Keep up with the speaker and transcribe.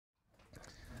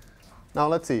Now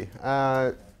let's see.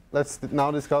 Let's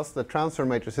now discuss the transfer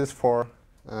matrices for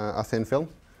a thin film,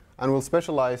 and we'll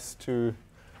specialize to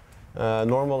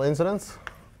normal incidence.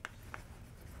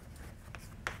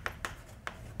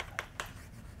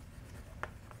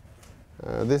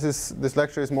 This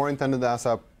lecture is more intended as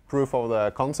a proof of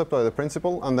the concept or the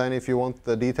principle, and then if you want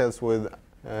the details with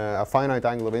a finite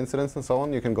angle of incidence and so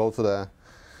on, you can go to the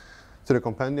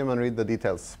compendium and read the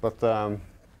details. But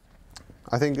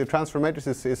I think the transfer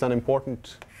matrix is an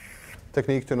important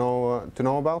technique to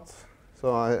know about.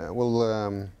 So I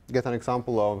will get an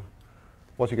example of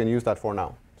what you can use that for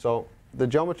now. So the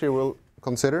geometry we'll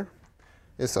consider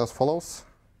is as follows.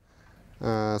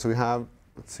 So we have,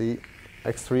 let's see,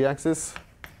 x3 axis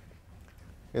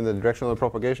in the direction of the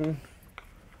propagation,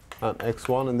 and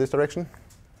x1 in this direction.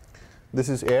 This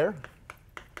is air.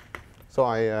 So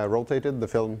I rotated the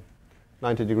film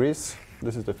 90 degrees.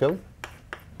 This is the film.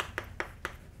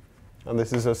 And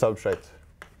this is a substrate.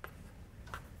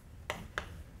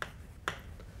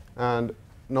 And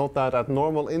note that at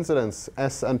normal incidence,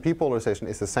 S and P polarization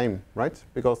is the same, right?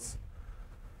 Because,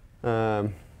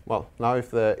 well, now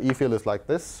if the E field is like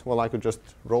this, well, I could just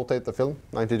rotate the film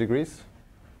 90 degrees,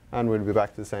 and we'll be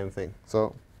back to the same thing.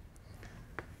 So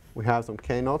we have some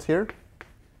K naught here,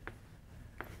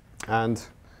 and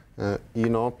E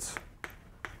naught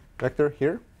vector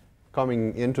here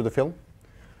coming into the film.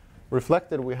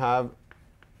 Reflected, we have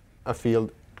a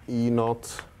field E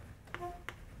naught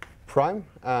prime,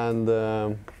 and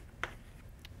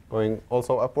going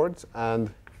also upwards,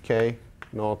 and K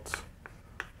naught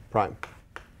prime,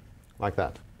 like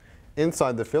that.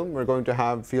 Inside the film, we're going to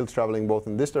have fields traveling both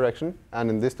in this direction and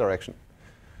in this direction.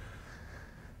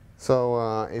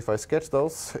 So if I sketch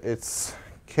those, it's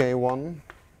K1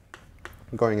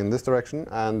 going in this direction,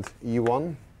 and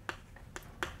E1,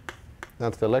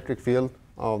 that's the electric field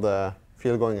of the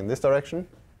field going in this direction.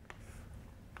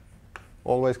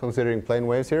 Always considering plane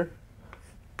waves here.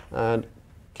 And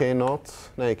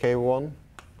K1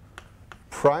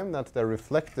 prime, that's the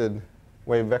reflected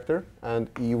wave vector,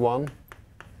 and E1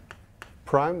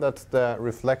 prime, that's the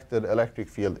reflected electric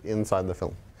field inside the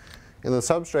film. In the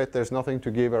substrate, there's nothing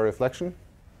to give a reflection,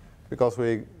 because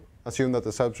we assume that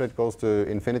the substrate goes to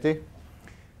infinity,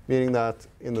 meaning that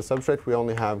in the substrate we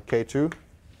only have K2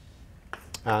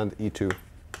 and E2.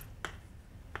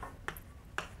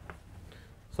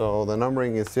 So the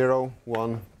numbering is 0,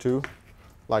 1, 2,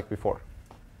 like before.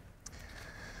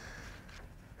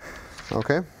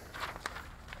 Okay.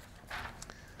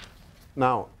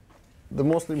 Now, the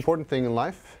most important thing in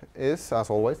life is, as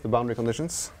always, the boundary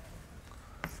conditions.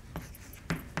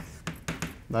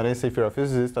 That is, if you're a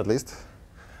physicist, at least.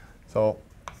 So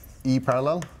E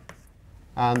parallel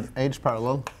and H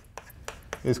parallel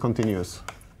is continuous.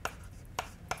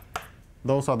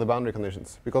 Those are the boundary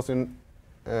conditions, because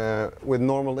with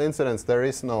normal incidence, there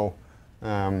is no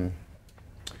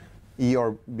E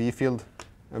or B field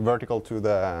vertical to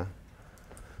the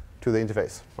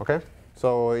interface. Okay,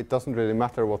 so it doesn't really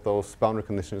matter what those boundary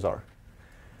conditions are.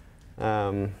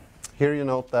 Here you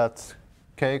note that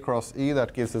K cross E,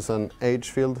 that gives us an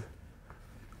H field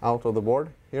out of the board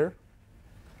here,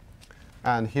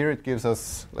 and here it gives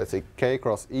us, let's say, K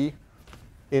cross E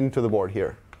into the board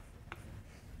here.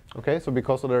 Okay, so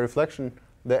because of the reflection,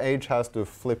 the H has to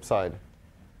flip side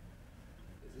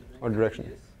or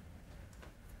direction.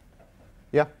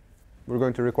 Yeah, we're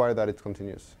going to require that it's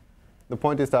continuous. The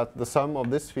point is that the sum of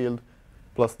this field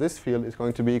plus this field is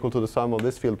going to be equal to the sum of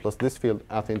this field plus this field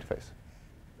at the interface.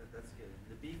 That's good.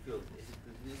 The B field, is it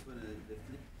continuous when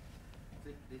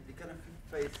they kind of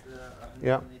flip face?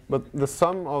 Yeah, but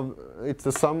it's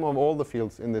the sum of all the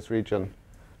fields in this region,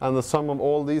 and the sum of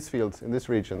all these fields in this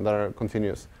region that are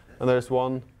continuous. And there's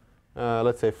one,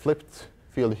 let's say, flipped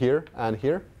field here and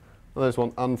here, and there's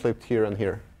one unflipped here and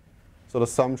here. So the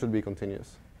sum should be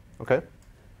continuous. Okay?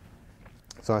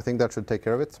 So I think that should take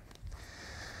care of it.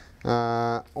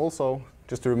 Also,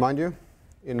 just to remind you,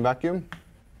 in vacuum,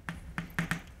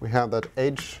 we have that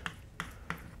H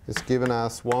is given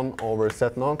as 1 over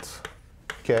Z naught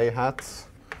K hat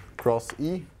cross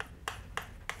E.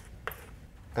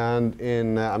 And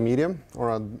in a medium,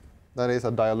 or that is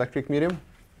a dielectric medium,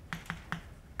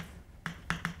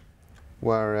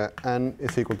 where n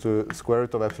is equal to square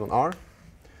root of epsilon r.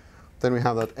 Then we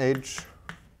have that H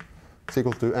is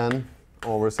equal to n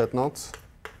over Z naught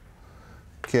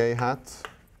K hat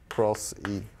cross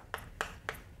E.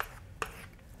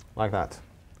 Like that.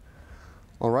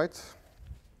 All right.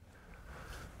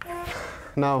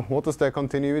 Now, what does the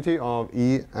continuity of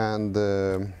E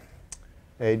and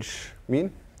H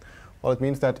mean? Well, it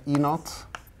means that E naught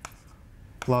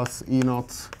plus E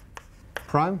naught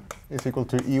prime is equal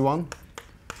to E1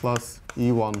 plus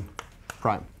E1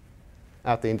 prime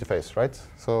at the interface, right?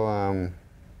 So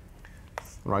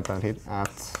write that here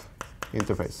at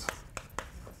interface.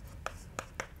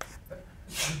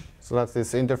 So that's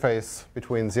this interface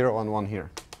between 0 and 1 here.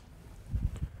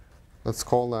 Let's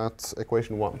call that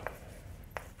equation 1.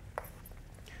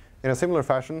 In a similar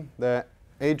fashion, the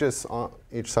ages on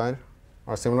each side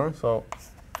are similar. So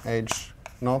age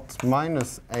naught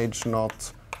minus age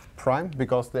naught prime,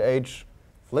 because the age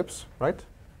flips, right,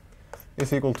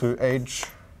 is equal to age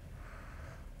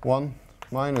 1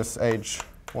 minus age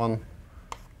 1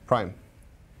 prime.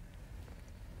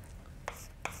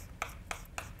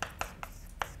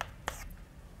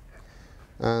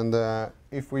 And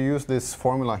if we use this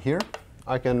formula here,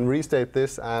 I can restate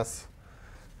this as,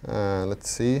 let's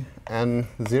see,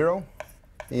 n0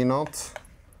 e naught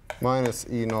minus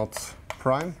e naught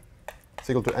prime is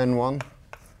equal to n1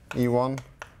 e1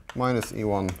 minus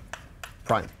e1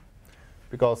 prime.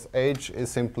 Because age is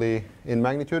simply, in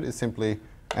magnitude, is simply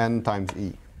n times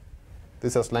e.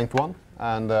 This has length 1,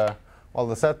 and while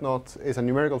the set naught is a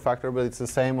numerical factor, but it's the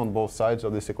same on both sides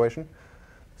of this equation.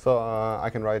 So I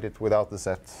can write it without the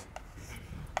set.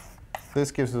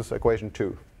 This gives us equation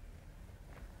 2.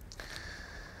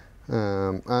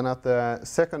 And at the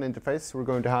second interface, we're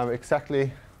going to have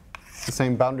exactly the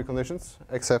same boundary conditions,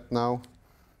 except now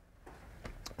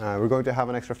we're going to have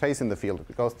an extra phase in the field,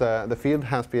 because the field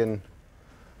has been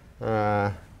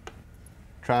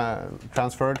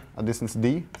transferred a distance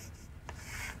d.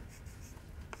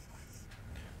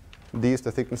 D is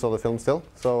the thickness of the film still.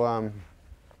 So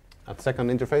at the second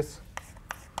interface,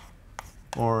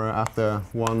 or at the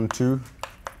 1-2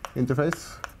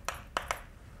 interface,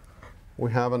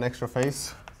 we have an extra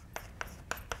phase,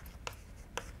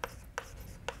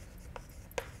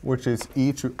 which is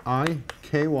e to I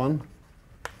k1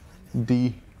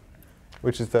 d,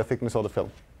 which is the thickness of the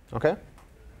film. Okay?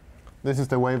 This is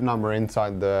the wave number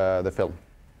inside the film.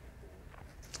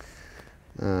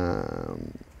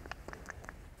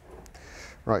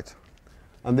 Right.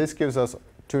 And this gives us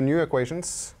two new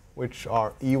equations, which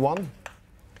are E1,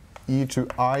 e to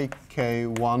I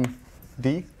k1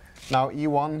 d. Now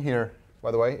E1 here,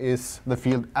 by the way, is the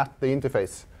field at the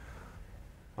interface.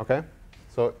 Okay?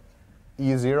 So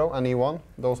E0 and E1,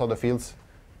 those are the fields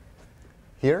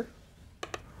here,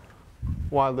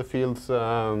 while the fields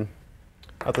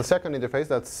at the second interface,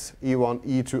 that's E1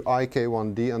 e to I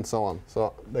k1 d, and so on.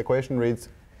 So the equation reads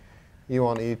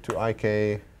E1 e to I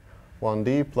k1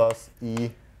 d plus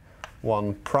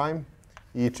E1 prime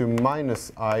e to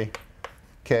minus I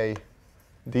k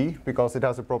d, because it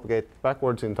has to propagate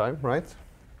backwards in time, right?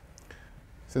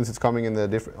 Since it's coming in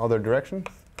the other direction,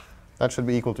 that should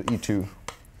be equal to E2.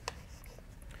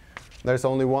 There's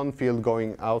only one field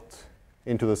going out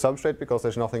into the substrate, because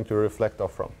there's nothing to reflect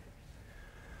off from.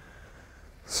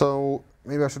 So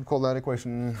maybe I should call that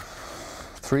equation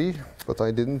 3, but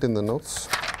I didn't in the notes.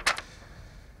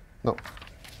 No,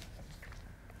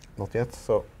 not yet.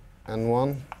 So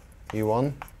n1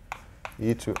 e1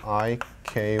 e to I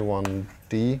k1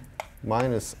 d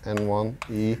minus n1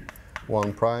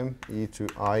 e1 prime e to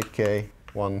I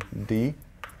k1 d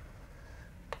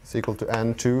is equal to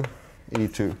n2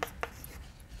 e2.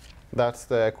 That's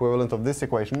the equivalent of this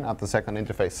equation at the second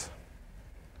interface.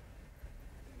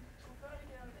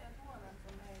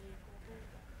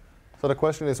 So the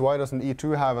question is, why doesn't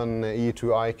E2 have an E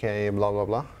to IK blah blah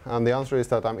blah? And the answer is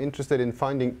that I'm interested in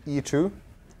finding E2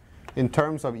 in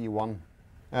terms of E1,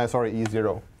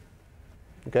 E0.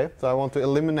 Okay, so I want to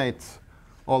eliminate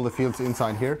all the fields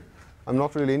inside here. I'm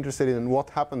not really interested in what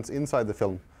happens inside the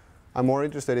film. I'm more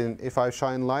interested in, if I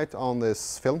shine light on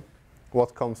this film,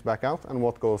 what comes back out and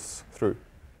what goes through.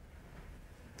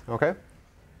 Okay?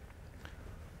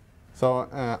 So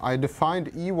I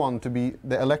defined E1 to be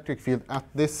the electric field at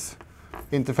this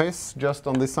interface, just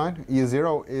on this side.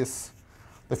 E0 is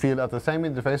the field at the same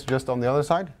interface, just on the other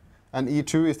side. And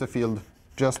E2 is the field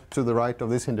just to the right of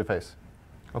this interface.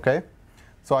 Okay?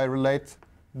 So I relate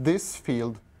this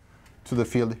field to the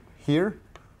field here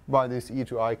by this E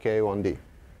to I k1d.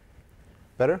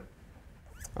 Better?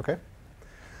 Okay.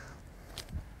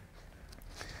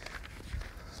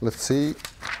 Let's see.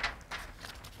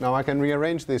 Now I can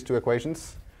rearrange these two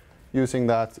equations using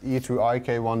that e to I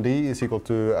k1d is equal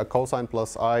to a cosine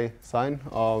plus I sine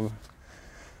of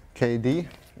kd.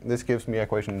 This gives me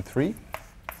equation 3,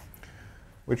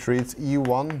 which reads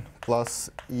E1 plus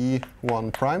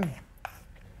E1 prime.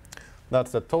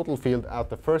 That's the total field at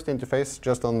the first interface,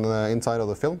 just on the inside of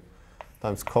the film,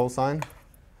 times cosine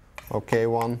of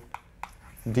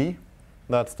k1d.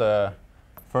 That's the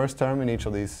first term in each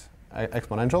of these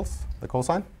exponentials, the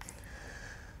cosine.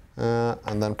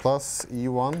 And then plus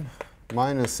E1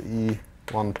 minus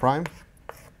E1 prime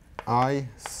I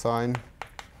sine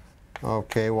of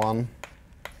K1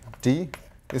 D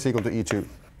is equal to E2.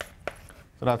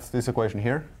 So that's this equation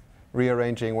here,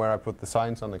 rearranging where I put the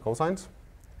sines and the cosines,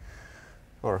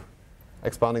 or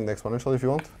expanding the exponential if you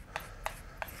want.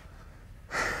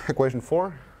 Equation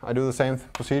 4, I do the same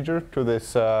procedure to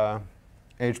this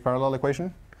H parallel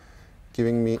equation,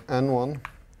 giving me N1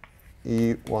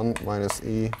 E1 minus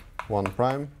E1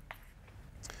 prime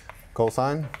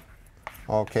cosine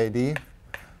of KD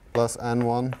plus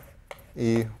N1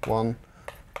 E1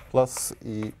 plus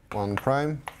E1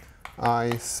 prime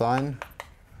I sine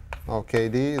of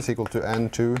KD is equal to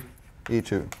N2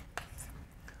 E2.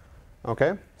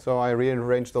 Okay, so I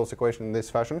rearrange those equations in this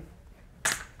fashion.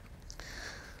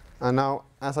 And now,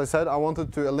 as I said, I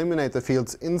wanted to eliminate the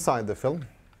fields inside the film.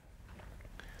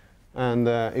 And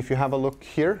if you have a look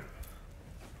here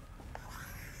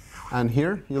and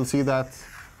here, you'll see that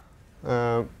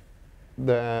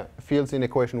the fields in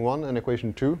equation 1 and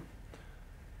equation 2,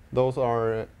 those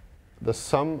are the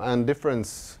sum and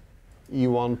difference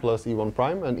E1 plus E1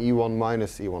 prime and E1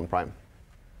 minus E1 prime.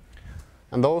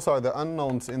 And those are the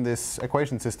unknowns in this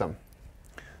equation system.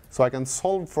 So I can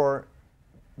solve for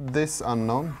this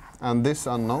unknown and this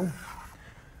unknown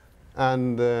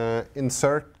and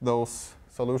insert those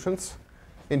solutions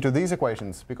into these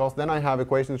equations, because then I have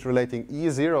equations relating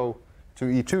E0 to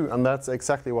E2, and that's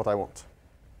exactly what I want.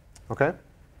 Okay?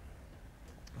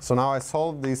 So now I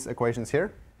solve these equations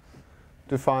here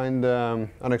to find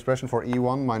an expression for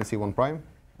E1 minus E1 prime,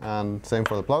 and same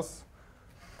for the plus.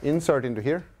 Insert into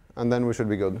here, and then we should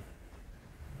be good.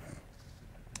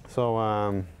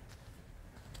 So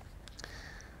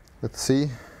let's see.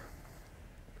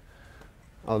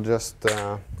 I'll just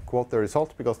quote the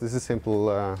result, because this is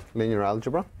simple linear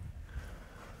algebra.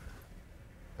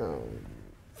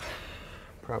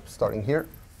 Perhaps starting here.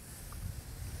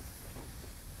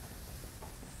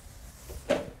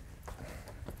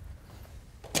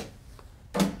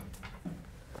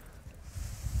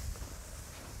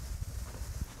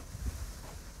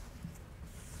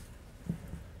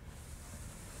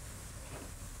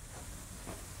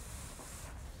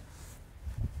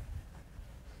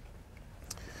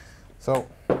 So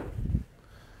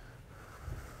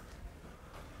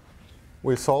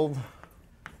we solve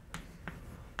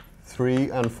 3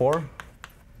 and 4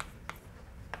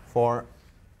 for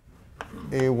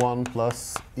E1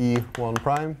 plus E1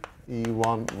 prime,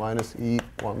 E1 minus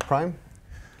E1 prime.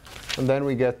 And then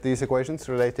we get these equations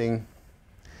relating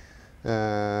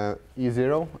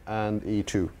E0 and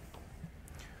E2.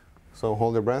 So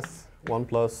hold your breath, 1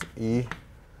 plus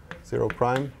E0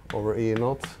 prime over E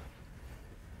naught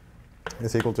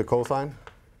is equal to cosine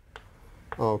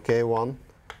of K1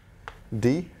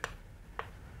 D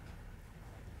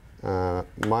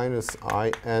minus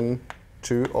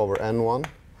IN2 over N1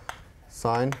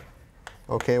 sine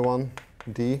of K1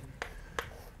 D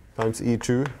times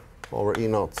E2 over E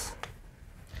naught.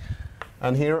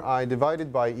 And here I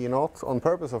divided by E naught on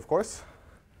purpose, of course,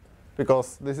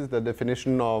 because this is the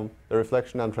definition of the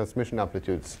reflection and transmission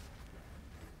amplitudes.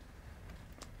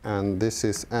 And this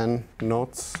is N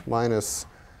naught minus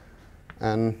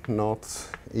N naught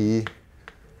E0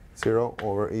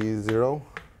 over E0.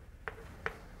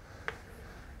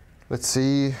 Let's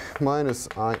see, minus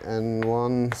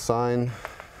IN1 sine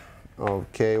of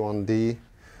K1D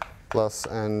plus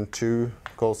N2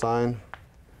 cosine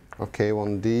of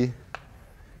K1D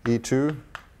E2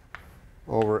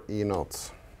 over E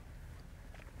naught.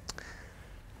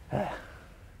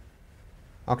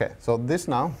 Okay, so this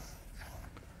now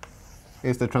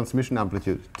is the transmission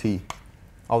amplitude, T,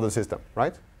 of the system,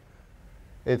 right?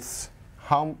 It's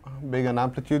how big an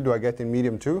amplitude do I get in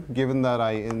medium 2, given that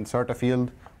I insert a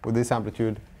field with this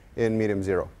amplitude in medium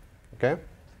 0, okay?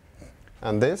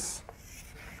 And this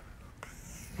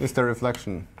is the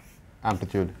reflection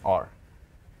amplitude, R.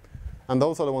 And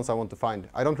those are the ones I want to find.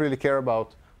 I don't really care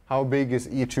about how big is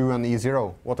E2 and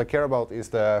E0. What I care about is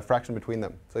the fraction between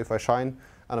them. So if I shine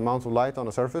an amount of light on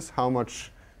a surface, how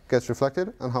much gets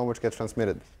reflected and how much gets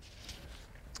transmitted,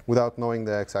 without knowing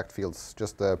the exact fields,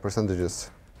 just the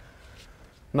percentages.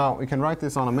 Now we can write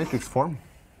this on a matrix form,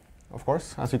 of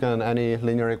course, as you can in any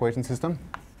linear equation system.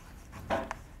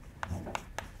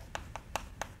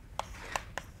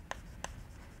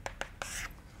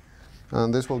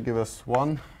 And this will give us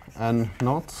 1 N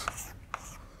naught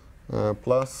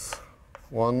plus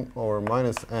 1 over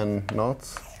minus N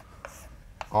naught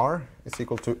R is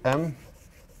equal to M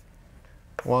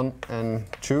 1 and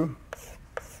 2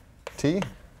 T,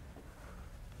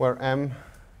 where M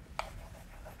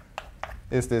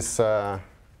is this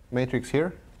matrix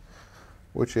here,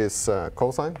 which is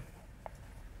cosine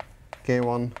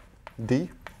k1d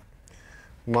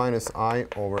minus I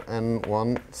over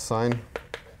n1 sine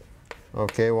of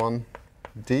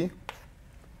k1d,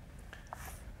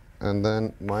 and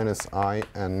then minus I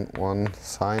n1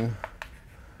 sine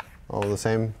of the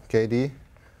same kd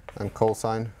and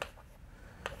cosine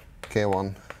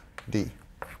k1d.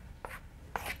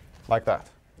 Like that,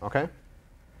 okay?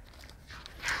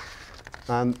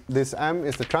 And this M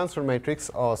is the transfer matrix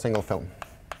of a single film.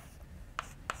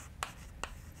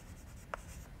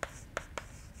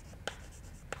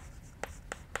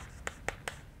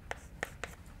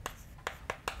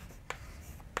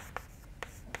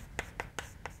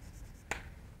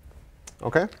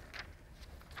 Okay?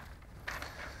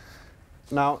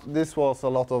 Now, this was a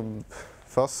lot of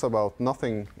fuss about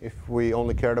nothing if we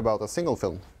only cared about a single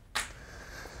film.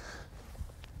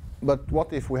 But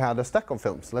what if we had a stack of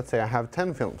films? Let's say I have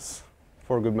 10 films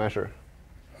for good measure.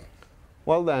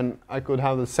 Well then, I could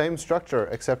have the same structure,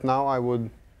 except now I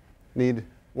would need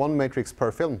one matrix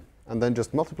per film, and then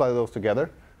just multiply those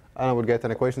together, and I would get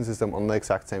an equation system on the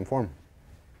exact same form.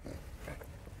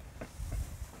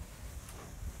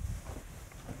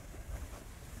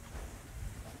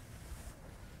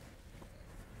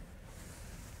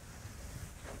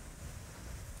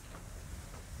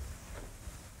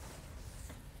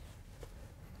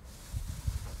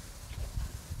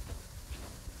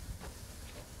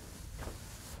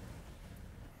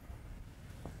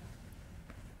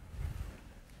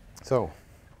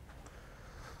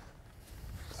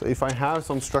 So if I have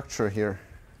some structure here,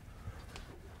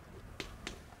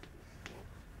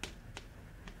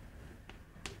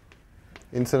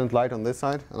 incident light on this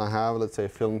side, and I have, let's say,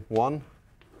 film 1,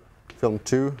 film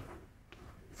 2,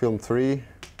 film 3,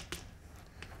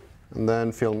 and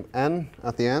then film n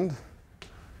at the end,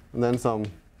 and then some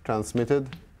transmitted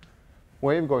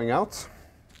wave going out,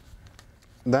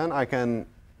 then I can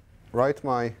write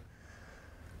my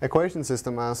equation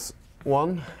system as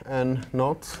 1 n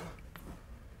naught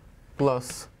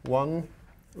plus 1,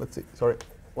 let's see, sorry,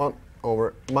 1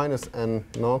 over minus n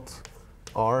naught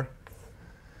r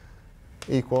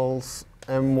equals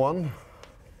m1.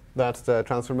 That's the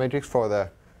transfer matrix for the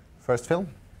first film.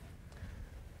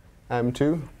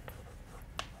 m2,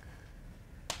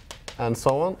 and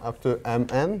so on up to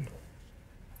mn,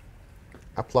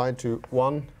 applied to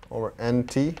 1 over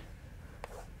nt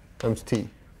times t.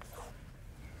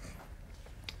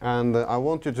 And I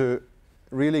want you to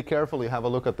really carefully have a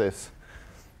look at this,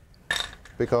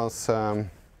 because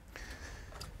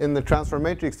in the transfer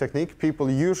matrix technique, people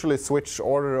usually switch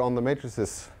order on the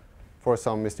matrices for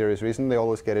some mysterious reason. They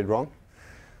always get it wrong.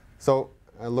 So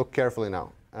look carefully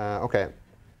now. Okay,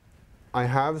 I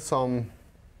have some,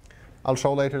 I'll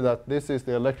show later that this is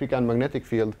the electric and magnetic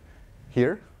field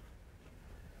here,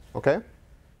 okay?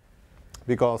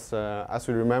 Because as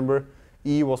we remember,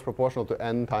 E was proportional to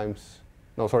n times,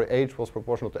 no, sorry, H was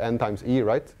proportional to n times E,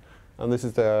 right? And this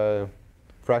is the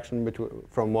fraction between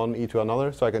from one E to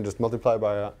another, so I can just multiply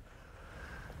by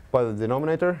the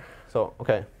denominator. So,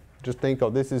 okay, just think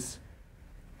of this is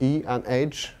E and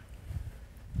H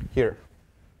here.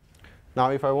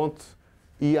 Now, if I want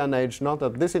E and H not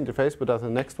at this interface, but at the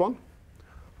next one,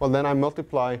 well, then I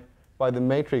multiply by the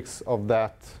matrix of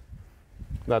that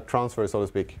transfer, so to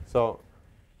speak. So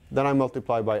then I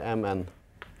multiply by Mn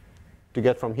to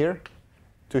get from here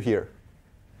to here.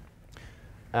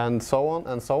 And so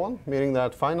on, meaning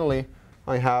that finally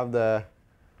I have the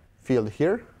field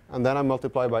here, and then I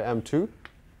multiply by M2,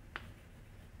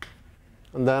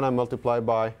 and then I multiply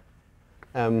by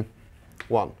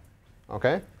M1.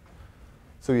 Okay?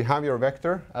 So you have your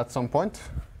vector at some point,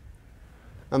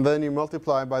 and then you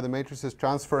multiply by the matrices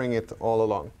transferring it all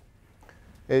along.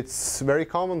 It's very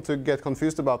common to get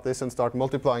confused about this and start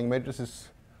multiplying matrices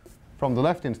from the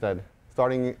left instead,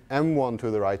 starting M1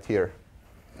 to the right here.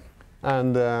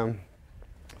 And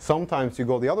sometimes you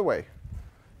go the other way.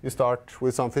 You start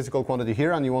with some physical quantity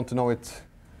here, and you want to know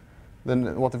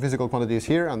then what the physical quantity is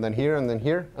here, and then here, and then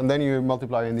here, and then you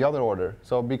multiply in the other order.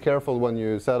 So be careful when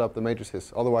you set up the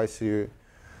matrices, otherwise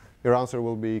your answer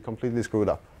will be completely screwed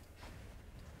up.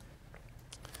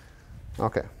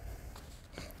 Okay.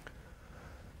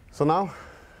 So now,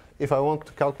 if I want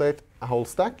to calculate a whole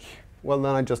stack, well,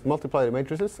 then I just multiply the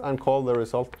matrices and call the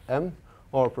result M,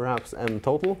 or perhaps M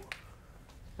total,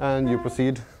 and you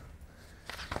proceed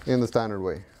in the standard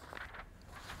way.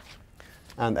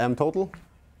 And M total,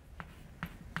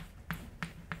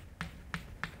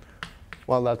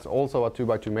 well, that's also a 2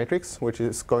 by 2 matrix, which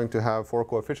is going to have 4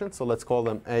 coefficients. So let's call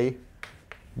them A,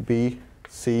 B,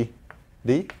 C,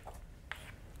 D,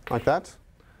 like that.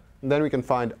 And then we can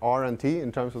find R and T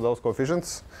in terms of those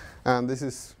coefficients. And this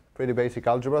is pretty basic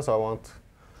algebra, so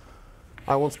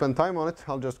I won't spend time on it.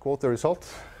 I'll just quote the result.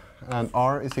 And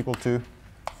R is equal to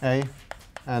A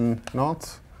n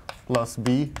naught plus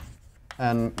B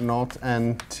n naught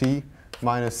n t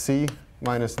minus C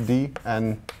minus D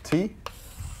n t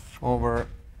over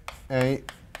A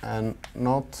n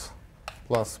naught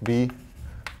plus B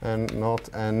n naught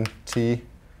n t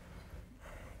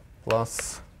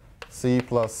plus C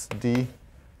plus D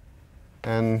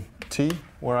n t,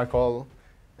 where I call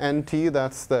nt,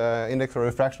 that's the index of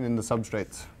refraction in the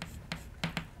substrate.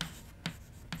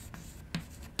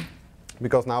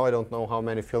 Because now I don't know how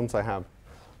many films I have,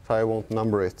 so I won't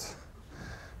number it.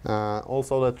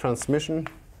 Also the transmission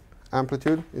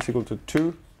amplitude is equal to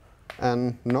 2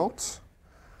 n naught,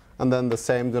 and then the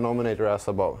same denominator as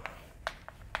above.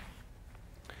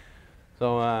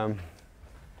 So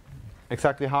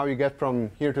exactly how you get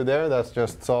from here to there, that's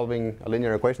just solving a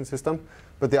linear equation system.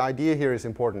 But the idea here is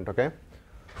important, okay?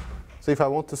 So if I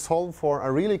want to solve for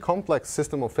a really complex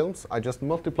system of films, I just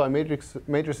multiply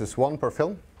matrices 1 per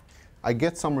film. I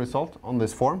get some result on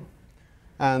this form.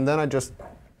 And then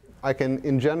I can,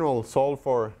 in general, solve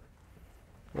for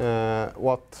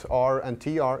what R and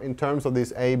T are in terms of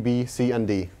these A, B, C, and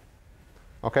D.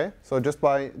 Okay? So just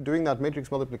by doing that matrix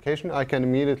multiplication, I can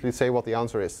immediately say what the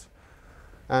answer is.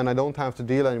 And I don't have to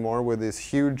deal anymore with these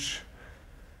huge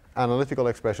analytical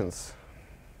expressions.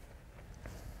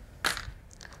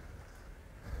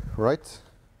 Right?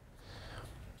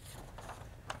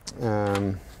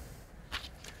 And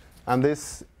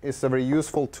this is a very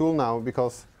useful tool now,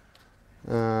 because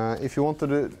if you want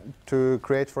to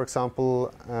create, for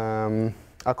example,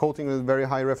 a coating with very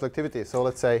high reflectivity. So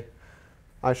let's say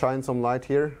I shine some light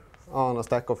here on a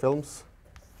stack of films,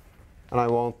 and I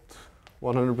want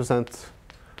 100%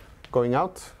 going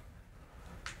out.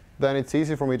 Then it's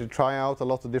easy for me to try out a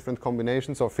lot of different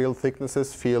combinations of field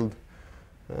thicknesses, film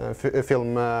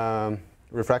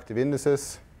refractive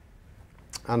indices,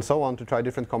 and so on, to try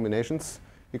different combinations.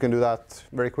 You can do that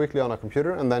very quickly on a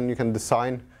computer, and then you can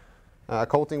design a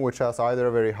coating which has either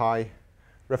a very high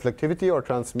reflectivity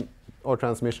or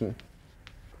transmission.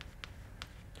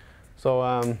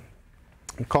 So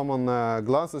common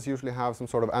glasses usually have some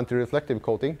sort of anti-reflective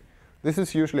coating. This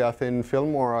is usually a thin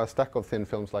film or a stack of thin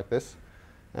films like this.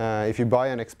 If you buy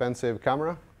an expensive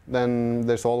camera, then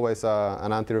there's always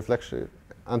an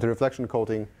anti-reflection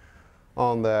coating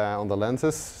on the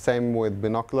lenses. Same with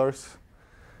binoculars.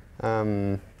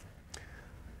 I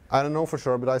don't know for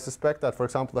sure, but I suspect that, for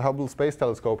example, the Hubble Space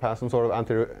Telescope has some sort of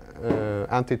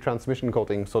anti-transmission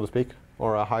coating, so to speak,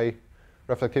 or a high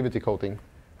reflectivity coating.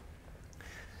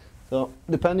 So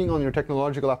depending on your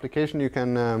technological application, you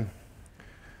can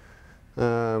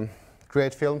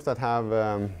create films that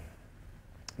have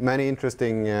many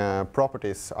interesting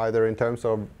properties, either in terms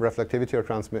of reflectivity or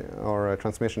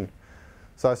transmission.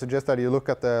 So I suggest that you look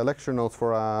at the lecture notes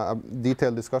for a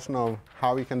detailed discussion of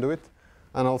how you can do it,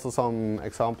 and also some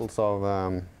examples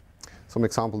of some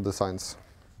example designs.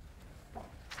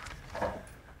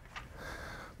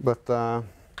 But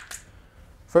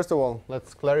first of all,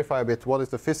 let's clarify a bit what is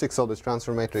the physics of this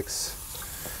transfer matrix.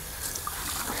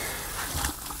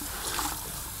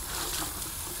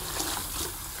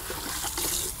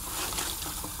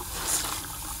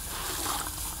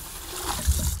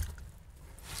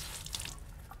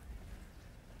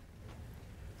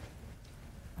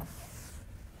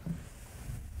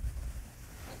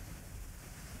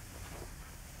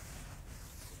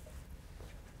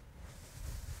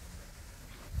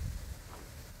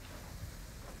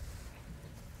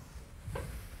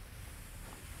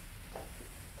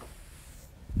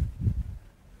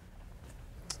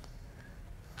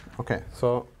 Okay,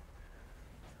 so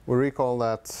we recall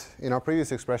that in our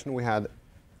previous expression we had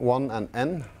 1 and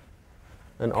n,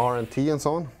 and R and T and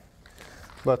so on.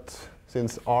 But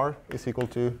since R is equal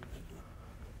to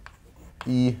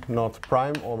E naught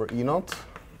prime over E naught,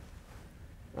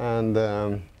 and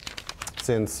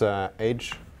since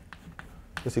H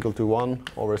is equal to 1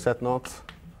 over Z naught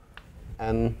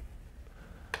n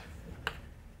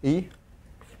E,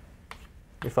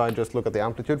 if I just look at the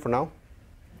amplitude for now,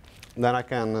 then I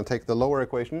can take the lower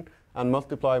equation and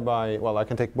multiply by, well, I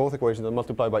can take both equations and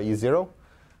multiply by E0.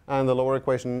 And the lower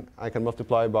equation I can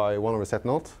multiply by 1 over Z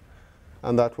naught.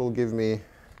 And that will give me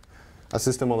a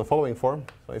system on the following form.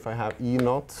 So if I have E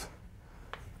naught,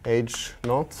 H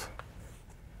naught,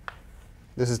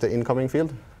 this is the incoming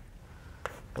field.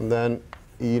 And then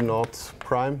E naught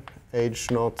prime,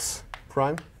 H naught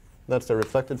prime. That's the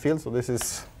reflected field. So this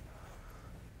is,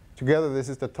 together, this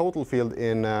is the total field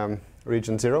in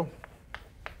region 0.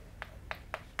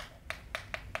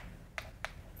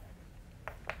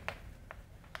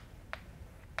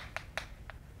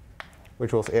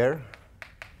 Which was air.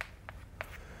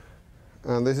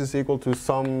 And this is equal to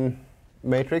some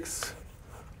matrix.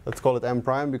 Let's call it M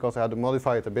prime because I had to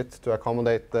modify it a bit to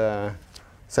accommodate the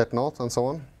set naught and so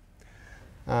on.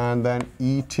 And then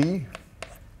ET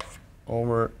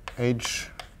over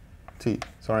HT.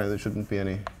 Sorry, there shouldn't be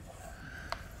any.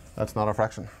 That's not a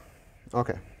fraction.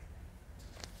 Okay.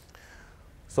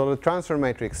 So the transfer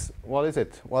matrix, what is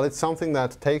it? Well, it's something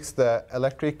that takes the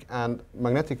electric and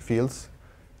magnetic fields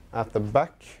at the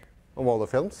back of all the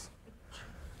films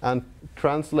and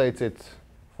translates it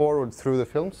forward through the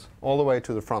films all the way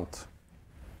to the front.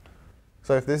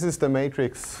 So if this is the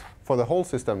matrix for the whole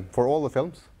system, for all the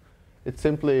films, it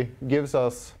simply gives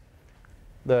us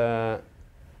the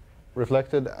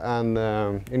reflected and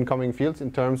incoming fields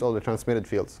in terms of the transmitted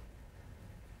fields.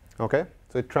 Okay?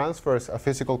 So it transfers a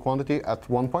physical quantity at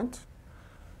one point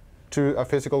to a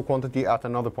physical quantity at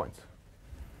another point.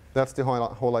 That's the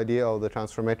whole idea of the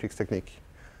transfer matrix technique.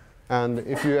 And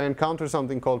if you encounter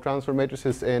something called transfer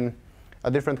matrices in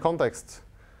a different context,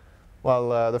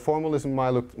 well, the formalism might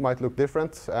look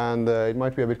different, and it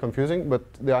might be a bit confusing,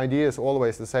 but the idea is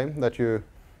always the same, that you,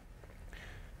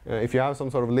 if you have some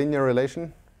sort of linear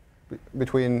relation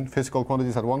between physical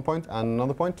quantities at one point and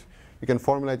another point, you can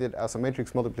formulate it as a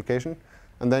matrix multiplication,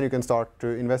 and then you can start to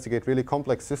investigate really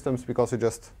complex systems because you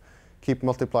just keep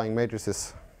multiplying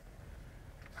matrices.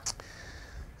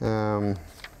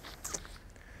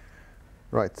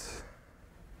 Right.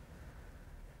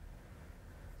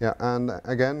 Yeah, and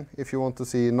again, if you want to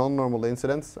see non-normal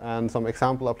incidents and some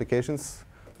example applications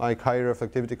like high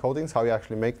reflectivity coatings, how you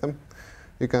actually make them,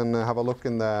 you can have a look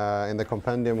in the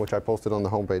compendium which I posted on the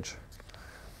homepage.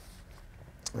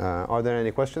 Are there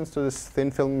any questions to this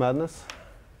thin film madness?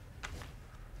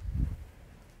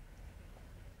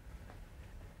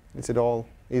 Is it all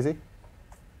easy?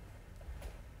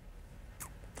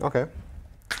 Okay.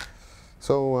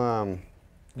 So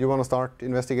do you want to start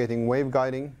investigating wave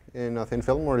guiding in a thin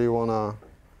film, or do you want to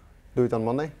do it on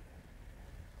Monday?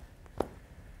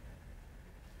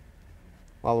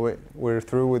 Well, we're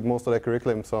through with most of the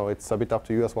curriculum, so it's a bit up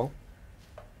to you as well.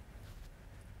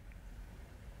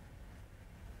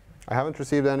 I haven't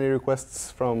received any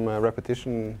requests from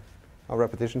repetition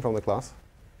from the class.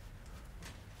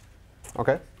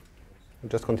 Okay, we'll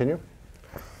just continue.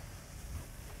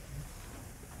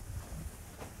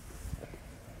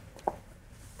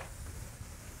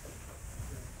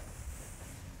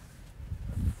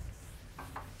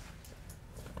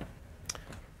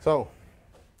 So,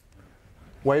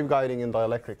 wave guiding in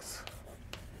dialectrics.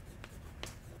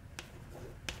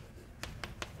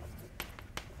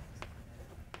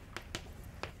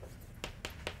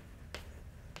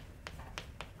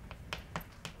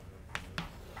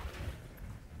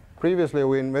 Previously,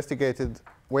 we investigated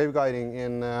wave guiding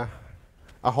in a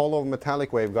hollow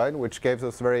metallic waveguide, which gave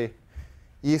us very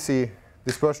easy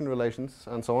dispersion relations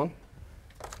and so on.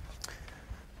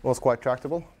 Was quite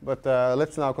tractable, but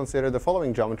let's now consider the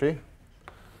following geometry,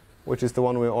 which is the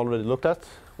one we already looked at.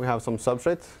 We have some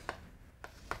substrate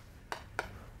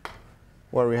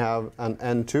where we have an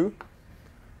N2,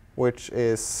 which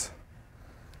is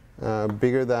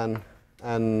bigger than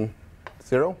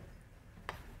N0.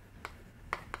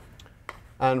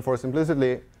 And for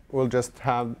simplicity, we'll just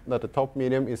have that the top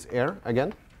medium is air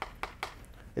again.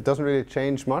 It doesn't really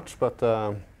change much, but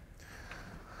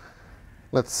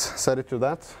let's set it to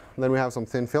that. Then we have some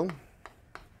thin film.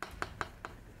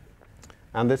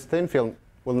 And this thin film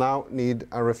will now need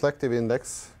a reflective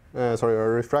index, a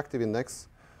refractive index,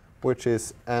 which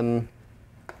is N1,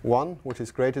 which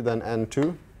is greater than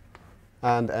N2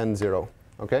 and N0.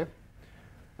 Okay?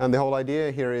 And the whole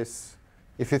idea here is,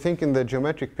 if you think in the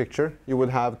geometric picture, you would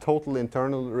have total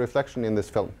internal reflection in this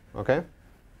film. Okay?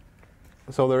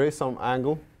 So there is some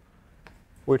angle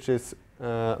which is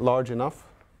large enough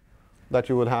that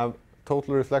you would have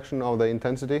total reflection of the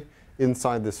intensity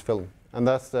inside this film. And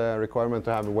that's the requirement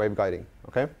to have a wave guiding.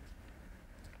 Okay?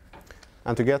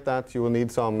 And to get that, you will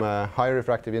need some high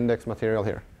refractive index material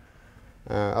here.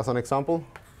 As an example,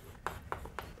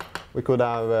 we could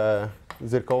have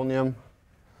zirconium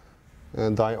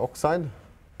dioxide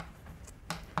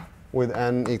with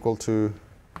N equal to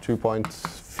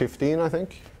 2.15, I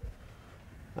think.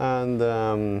 And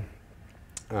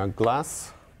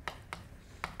glass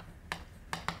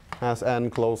has N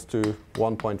close to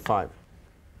 1.5.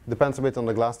 Depends a bit on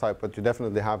the glass type, but you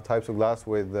definitely have types of glass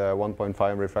with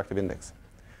 1.5 refractive index.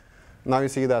 Now you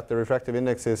see that the refractive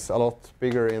index is a lot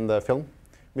bigger in the film,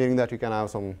 meaning that you can have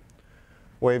some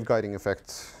wave guiding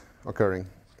effect occurring.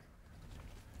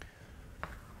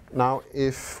 Now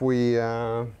if we,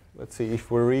 let's see, if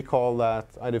we recall that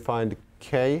I defined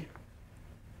K,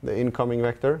 the incoming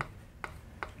vector,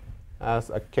 as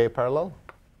a K parallel,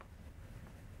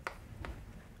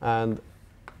 and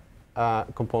a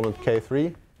component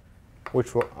k3, which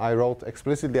I wrote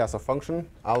explicitly as a function,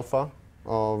 alpha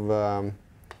of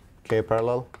k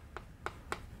parallel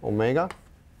omega.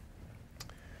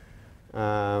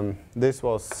 This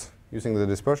was using the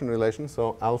dispersion relation,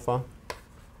 so alpha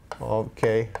of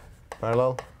k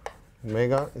parallel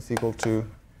omega is equal to,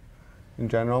 in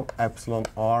general, epsilon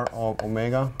r of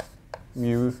omega,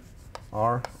 mu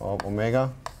r of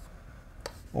omega,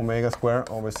 omega square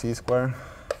over c square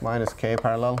minus k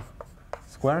parallel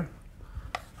square.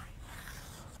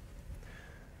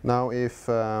 Now if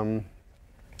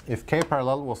k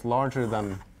parallel was larger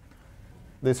than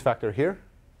this factor here,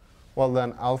 well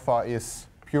then alpha is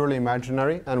purely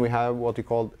imaginary and we have what we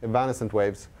call evanescent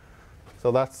waves.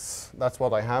 So that's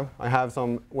what I have. I have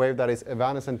some wave that is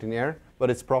evanescent in air, but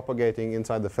it's propagating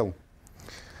inside the film.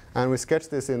 And we sketch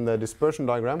this in the dispersion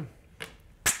diagram.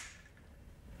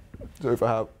 So if I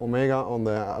have omega on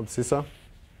the abscissa,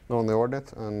 on the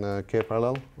ordinate, and k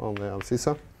parallel on the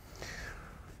abscissa,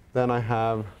 then I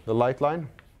have the light line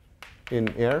in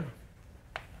air,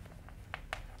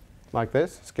 like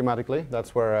this, schematically.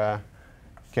 That's where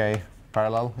k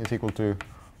parallel is equal to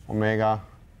omega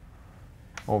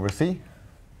over c.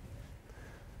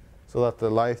 So that the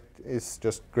light is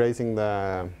just grazing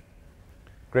the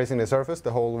surface.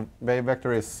 The whole wave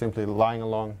vector is simply lying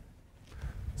along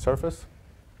the surface.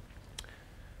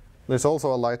 There's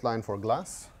also a light line for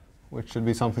glass, which should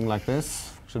be something like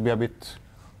this. Should be a bit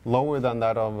lower than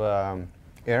that of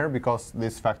air because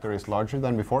this factor is larger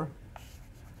than before.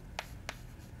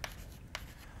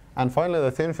 And finally,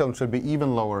 the thin film should be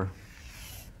even lower.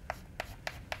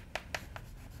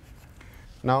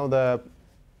 Now,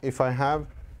 if I'm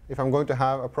going to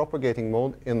have a propagating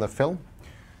mode in the film,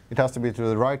 it has to be to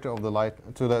the right of the light,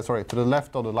 to the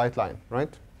left of the light line,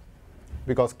 right?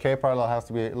 Because k parallel has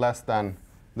to be less than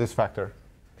this factor.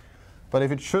 But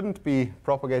if it shouldn't be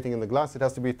propagating in the glass, it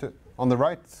has to be on the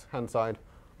right-hand side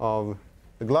of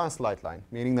the glass light line,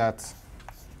 meaning that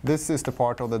this is the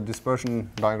part of the dispersion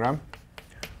diagram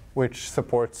which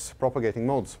supports propagating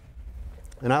modes.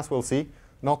 And as we'll see,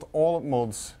 not all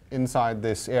modes inside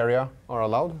this area are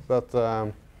allowed,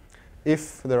 but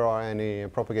if there are any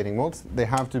propagating modes, they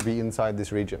have to be inside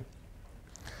this region.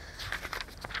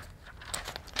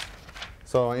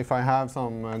 So if I have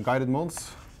some guided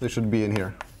modes, they should be in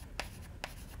here.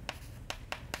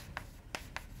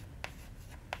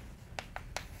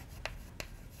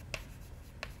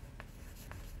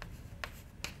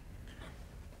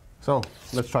 So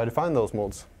let's try to find those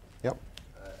modes. Yep.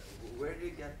 Where do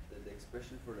you get the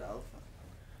expression for the alpha?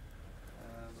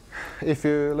 If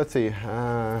you, let's see,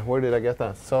 where did I get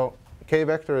that? So k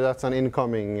vector, that's an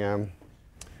incoming,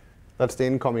 that's the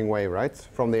incoming wave, right,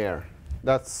 from the air.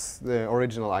 That's the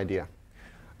original idea.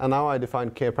 And now I define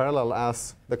k parallel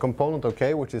as the component of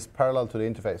k which is parallel to the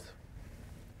interface.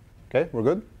 Okay, we're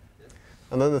good? Yes.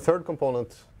 And then the third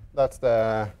component, that's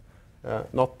the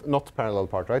not parallel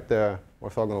part, right, the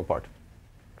orthogonal part.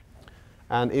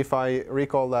 And if I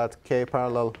recall that k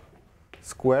parallel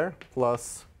square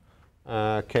plus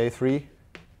k3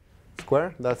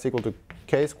 square, that's equal to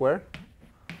k square.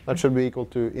 That should be equal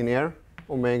to, in air,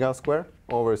 omega square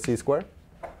over c square.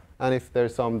 And if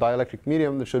there's some dielectric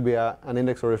medium, there should be an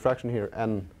index of refraction here,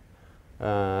 n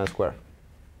square.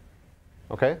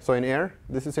 Okay, so in air,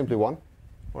 this is simply 1,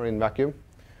 or in vacuum,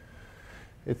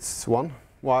 it's 1.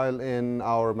 While in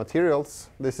our materials,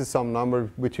 this is some number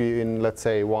between, let's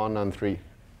say, 1 and 3.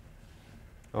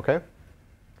 Okay?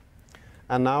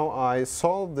 And now I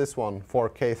solve this one for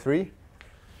k3,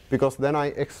 because then I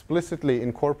explicitly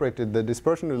incorporated the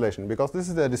dispersion relation, because this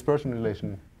is the dispersion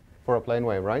relation for a plane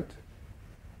wave, right?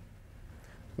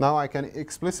 Now I can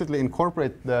explicitly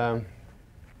incorporate the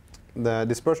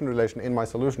dispersion relation in my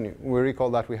solution. We recall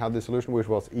that we had the solution which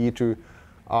was e to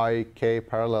I k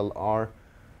parallel r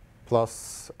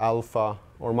plus alpha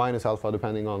or minus alpha,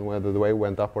 depending on whether the wave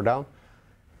went up or down.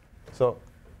 So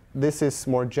this is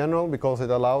more general because it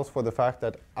allows for the fact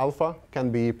that alpha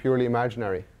can be purely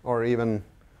imaginary or even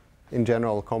in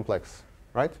general complex,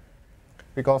 right?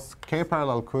 Because k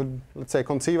parallel could, let's say,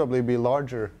 conceivably be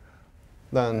larger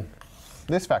than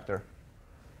this factor.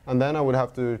 And then I would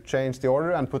have to change the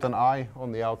order and put an I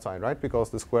on the outside, right? Because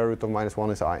the square root of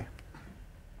 -1 is I.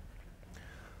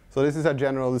 So this is a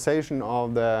generalization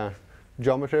of the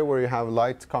geometry where you have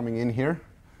light coming in here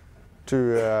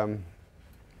to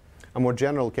a more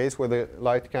general case where the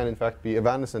light can in fact be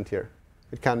evanescent here.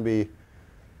 It can be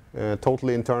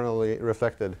totally internally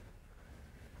reflected,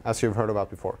 as you've heard about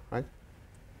before, right?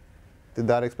 Did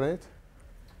that explain it?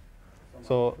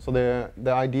 So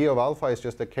the idea of alpha is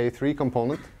just a k3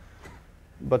 component,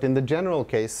 but in the general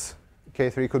case,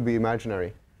 k3 could be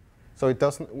imaginary. So it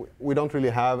doesn't. We don't really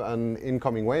have an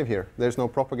incoming wave here. There's no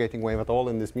propagating wave at all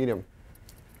in this medium.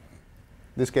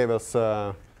 This gave us,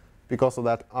 because of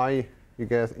that I, you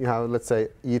have, let's say,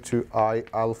 e to I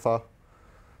alpha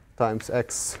times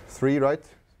x3, right?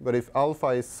 But if alpha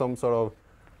is some sort of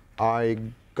I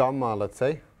gamma, let's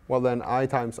say, well then I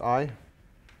times I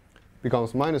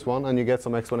becomes -1, and you get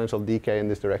some exponential decay in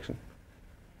this direction.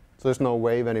 So there's no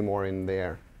wave anymore in the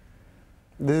air.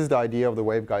 This is the idea of the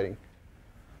wave guiding,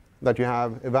 that you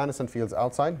have evanescent fields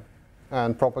outside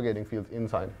and propagating fields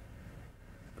inside.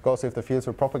 Because if the fields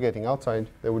were propagating outside,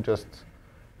 they would just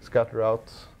scatter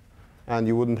out, and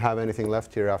you wouldn't have anything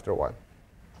left here after a while.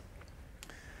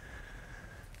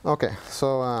 Okay,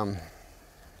 so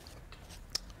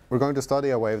we're going to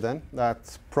study a wave then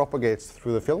that propagates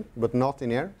through the film, but not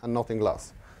in air and not in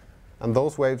glass. And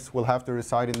those waves will have to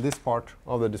reside in this part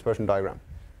of the dispersion diagram.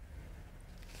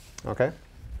 Okay?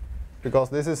 Because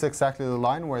this is exactly the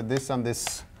line where this and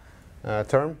this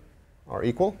term are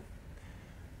equal,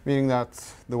 meaning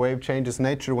that the wave changes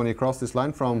nature when you cross this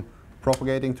line from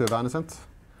propagating to evanescent.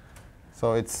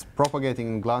 So it's propagating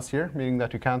in glass here, meaning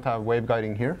that you can't have wave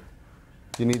guiding here.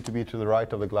 You need to be to the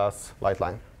right of the glass light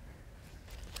line.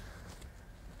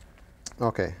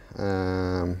 Okay.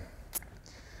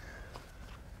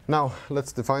 Now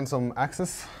let's define some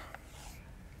axes.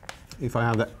 If I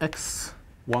have the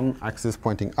x1 axis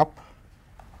pointing up,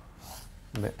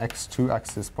 and the x2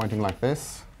 axis pointing like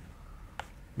this,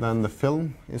 then the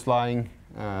film is lying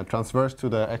transverse to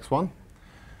the x1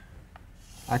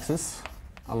 axis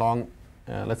along,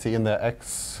 let's see, in the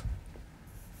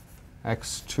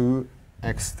x2,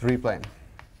 x3 plane.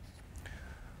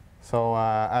 So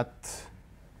at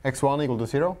x1 equal to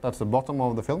 0, that's the bottom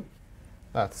of the film.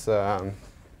 That's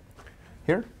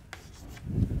here.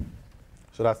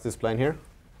 So that's this plane here.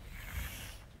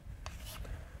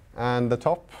 And the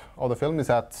top of the film is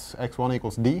at x1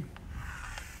 equals d.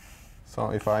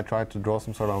 So if I try to draw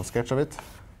some sort of sketch of it,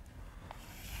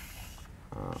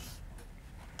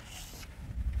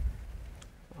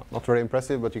 not very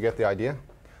impressive, but you get the idea.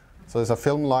 So there's a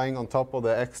film lying on top of the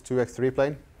x2, x3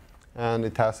 plane, and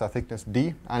it has a thickness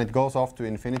d, and it goes off to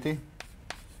infinity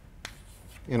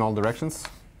in all directions,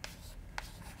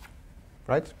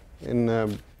 right? In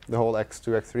the whole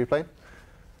x2, x3 plane.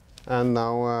 And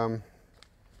now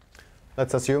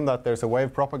let's assume that there's a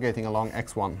wave propagating along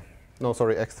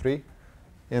x3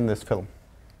 in this film.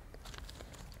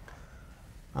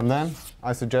 And then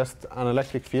I suggest an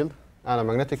electric field and a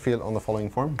magnetic field on the following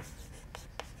form.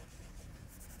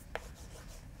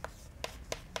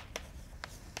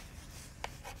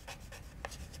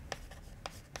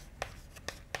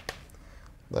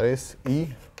 That is E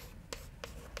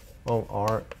of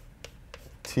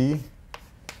RT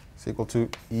is equal to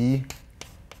E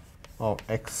of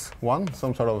x1,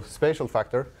 some sort of spatial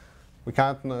factor. We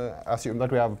can't assume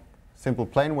that we have simple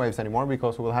plane waves anymore,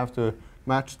 because we'll have to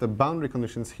match the boundary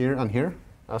conditions here and here.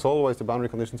 As always, the boundary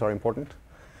conditions are important.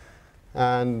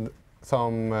 And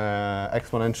some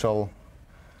exponential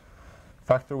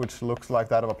factor which looks like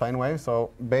that of a plane wave.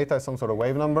 So beta is some sort of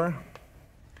wave number.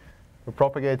 We're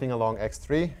propagating along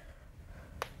x3.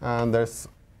 And there's,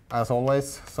 as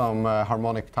always, some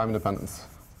harmonic time dependence,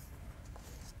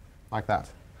 like that.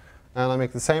 And I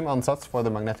make the same ansatz for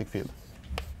the magnetic field.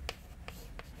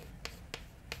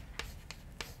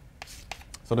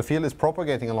 So the field is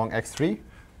propagating along x3,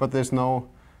 but there's no,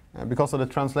 because of the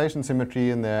translation symmetry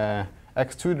in the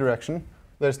x2 direction,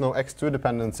 there's no x2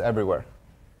 dependence everywhere.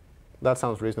 That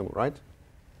sounds reasonable, right?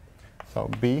 So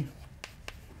B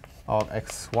of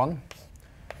x1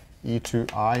 e to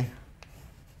I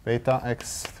beta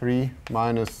x3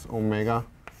 minus omega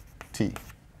t.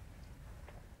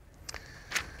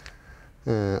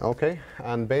 Okay,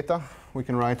 and beta we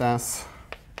can write as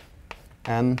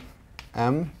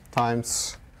nm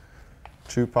times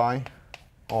 2 pi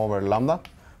over lambda,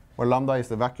 where lambda is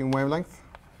the vacuum wavelength.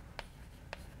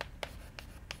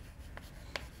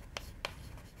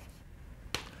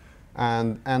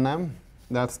 And nm,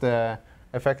 that's the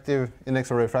effective index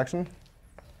of refraction.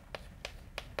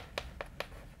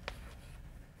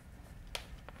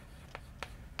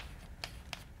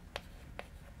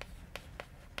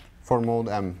 For mode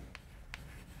m.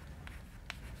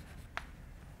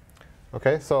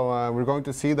 Okay, so we're going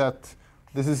to see that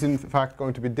this is in fact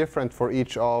going to be different for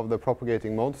each of the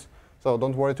propagating modes. So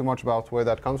don't worry too much about where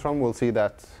that comes from. We'll see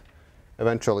that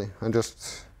eventually. I'm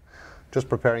just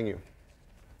preparing you.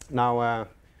 Now,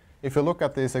 if you look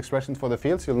at these expressions for the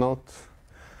fields, you'll note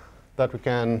that we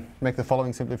can make the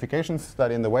following simplifications.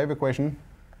 That in the wave equation,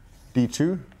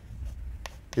 d2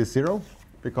 is 0,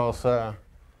 because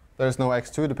there is no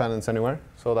x2 dependence anywhere,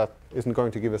 so that isn't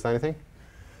going to give us anything.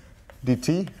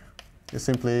 dt is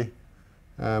simply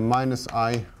minus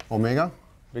I omega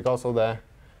because of the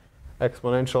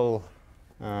exponential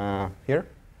here.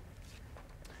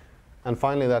 And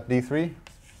finally that d3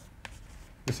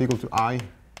 is equal to I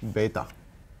beta.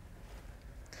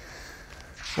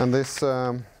 And this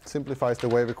simplifies the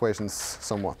wave equations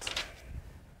somewhat.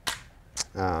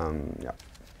 Yeah.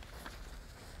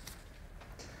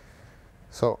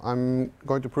 So I'm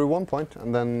going to prove one point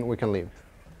and then we can leave.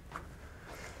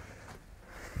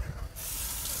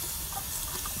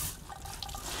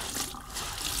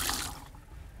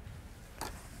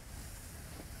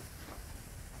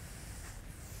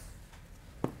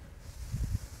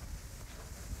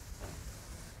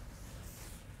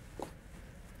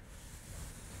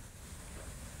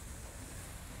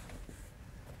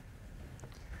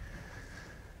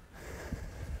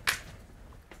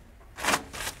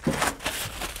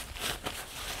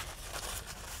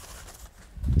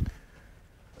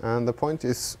 And the point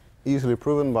is easily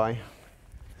proven by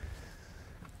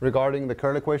regarding the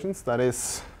curl equations, that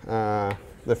is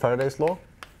the Faraday's law.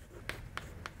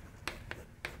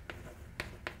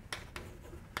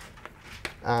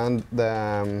 And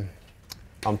the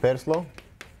Ampere's law.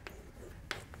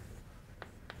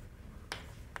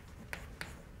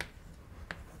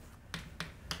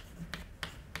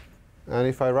 And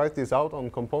if I write this out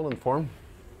on component form,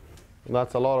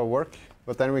 that's a lot of work,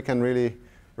 but then we can really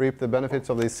reap the benefits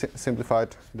of these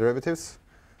simplified derivatives.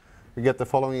 We get the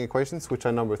following equations, which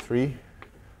are number 3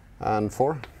 and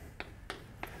 4.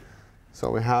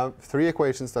 So we have 3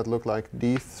 equations that look like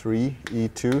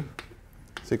d3e2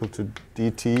 is equal to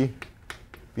dt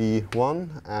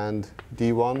b1, and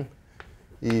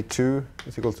d1e2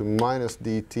 is equal to minus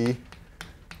dt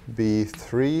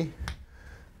b3,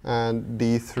 and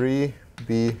d3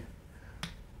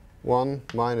 b1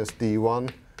 minus d1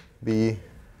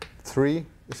 b3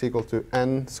 is equal to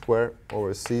n square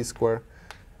over c square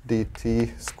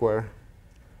dt square.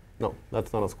 No,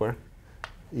 that's not a square.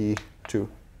 e2.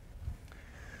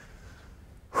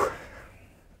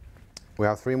 We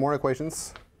have 3 more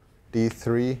equations.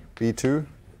 d3 b2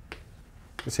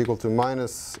 is equal to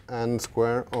minus n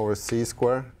square over c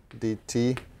square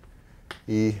dt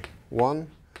e1,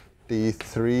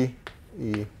 d3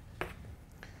 e1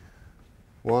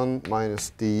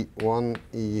 minus d1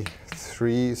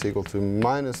 e3 is equal to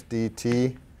minus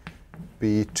dt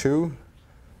b2,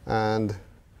 and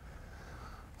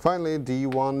finally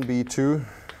d1 b2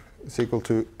 is equal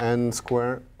to n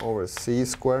square over c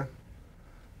square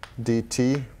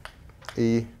dt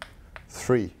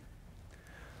e3.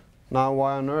 Now,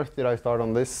 why on earth did I start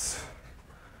on this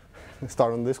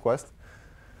quest?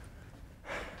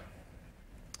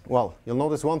 Well, you'll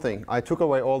notice one thing. I took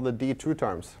away all the d2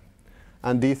 terms,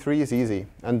 and d3 is easy,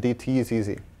 and dt is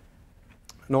easy.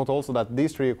 Note also that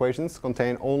these 3 equations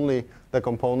contain only the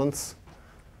components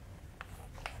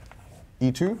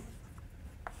e2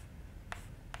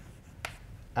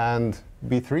 and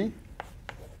b3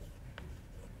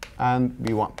 and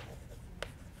b1.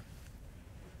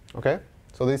 Okay?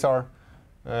 So these are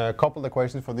coupled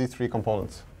equations for these 3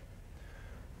 components.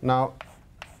 Now,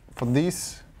 for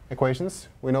these equations,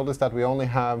 we notice that we only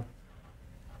have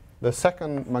the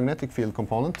second magnetic field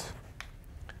component,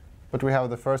 but we have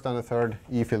the first and the third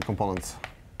E field components.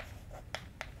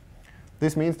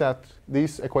 This means that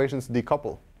these equations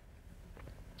decouple.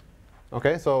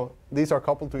 Okay, so these are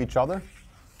coupled to each other,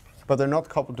 but they're not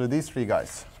coupled to these 3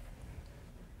 guys.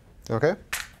 Okay?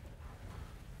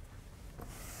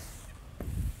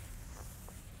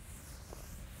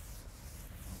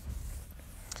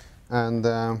 And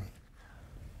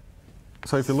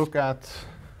so if you look at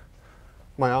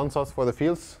my ansatz for the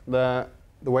fields, the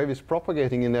wave is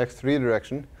propagating in the x3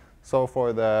 direction. So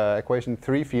for the equation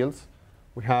 3 fields,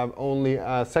 we have only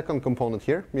a second component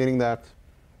here, meaning that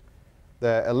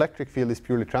the electric field is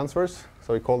purely transverse.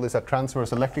 So we call this a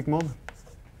transverse electric mode,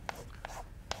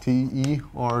 TE,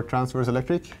 or transverse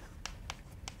electric.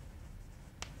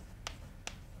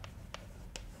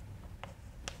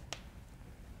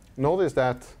 Notice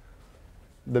that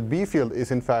the B field is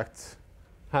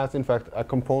has in fact a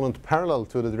component parallel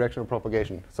to the direction of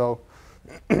propagation. So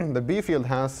the B field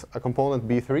has a component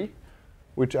B3,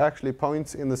 which actually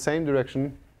points in the same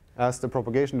direction as the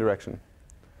propagation direction,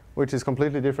 which is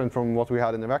completely different from what we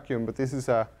had in the vacuum, but this is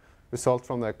a result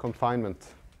from the confinement,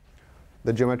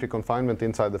 the geometric confinement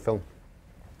inside the film.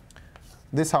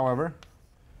 This, however,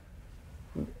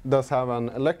 does have an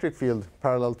electric field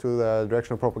parallel to the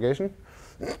direction of propagation,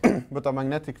 but a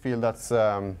magnetic field that's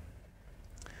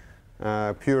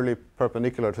purely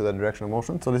perpendicular to the direction of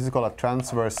motion. So this is called a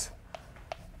transverse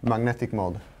magnetic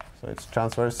mode. So it's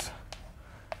transverse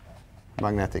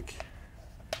magnetic.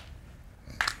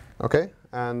 Okay,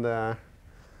 and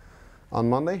on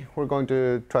Monday we're going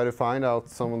to try to find out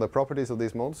some of the properties of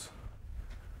these modes,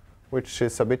 which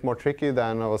is a bit more tricky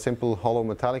than a simple hollow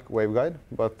metallic waveguide,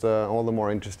 but all the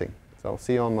more interesting. So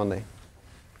see you on Monday.